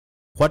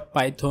What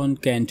Python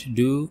can't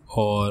do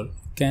or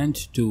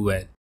can't do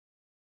well.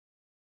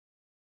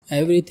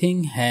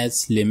 Everything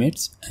has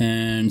limits,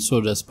 and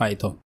so does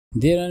Python.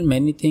 There are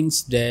many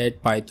things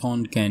that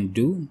Python can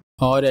do,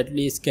 or at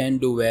least can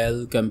do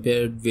well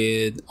compared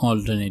with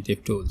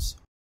alternative tools.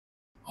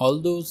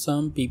 Although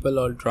some people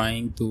are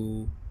trying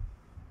to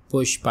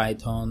push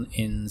Python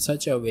in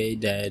such a way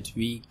that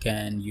we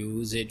can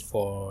use it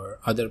for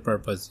other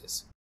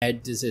purposes.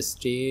 At this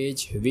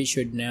stage, we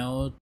should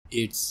know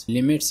its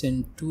limits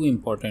in two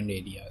important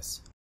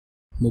areas.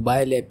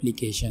 Mobile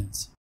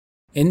applications.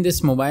 In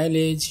this mobile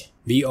age,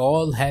 we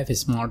all have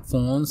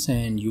smartphones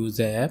and use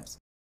apps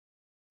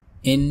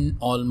in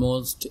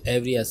almost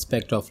every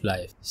aspect of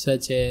life,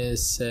 such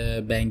as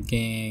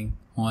banking,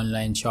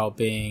 online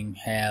shopping,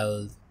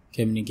 health,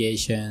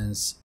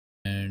 communications,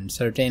 and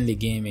certainly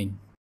gaming.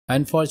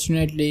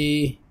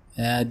 Unfortunately,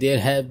 there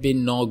have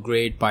been no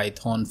great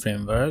Python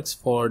frameworks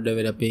for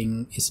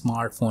developing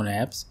smartphone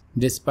apps,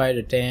 despite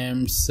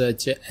attempts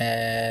such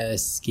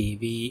as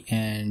Kiwi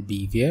and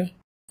Beaver.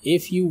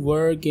 If you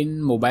work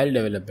in mobile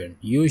development,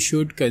 you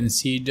should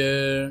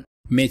consider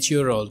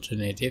mature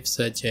alternatives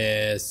such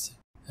as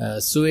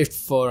Swift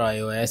for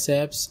iOS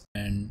apps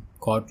and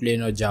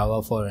Kotlin or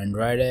Java for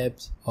Android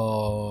apps,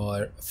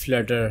 or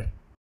Flutter.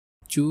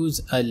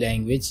 Choose a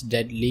language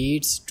that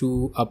leads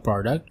to a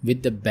product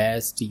with the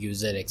best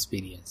user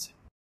experience.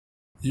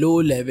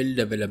 Low-level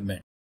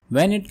development.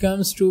 When it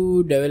comes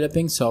to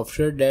developing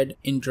software that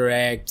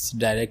interacts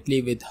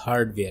directly with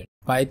hardware,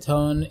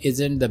 Python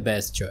isn't the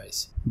best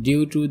choice.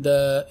 Due to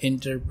the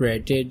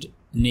interpreted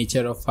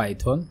nature of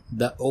Python,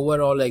 the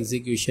overall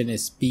execution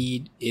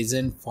speed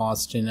isn't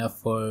fast enough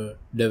for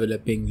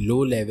developing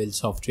low-level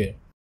software,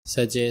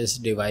 such as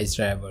device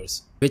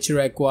drivers, which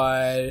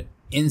require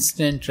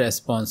instant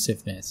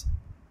responsiveness.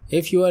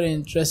 If you are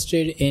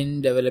interested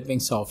in developing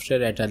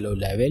software at a low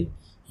level,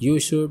 you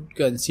should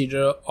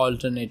consider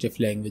alternative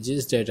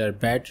languages that are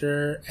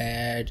better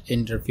at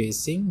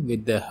interfacing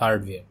with the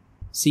hardware.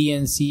 C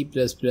and C++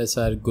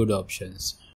 are good options.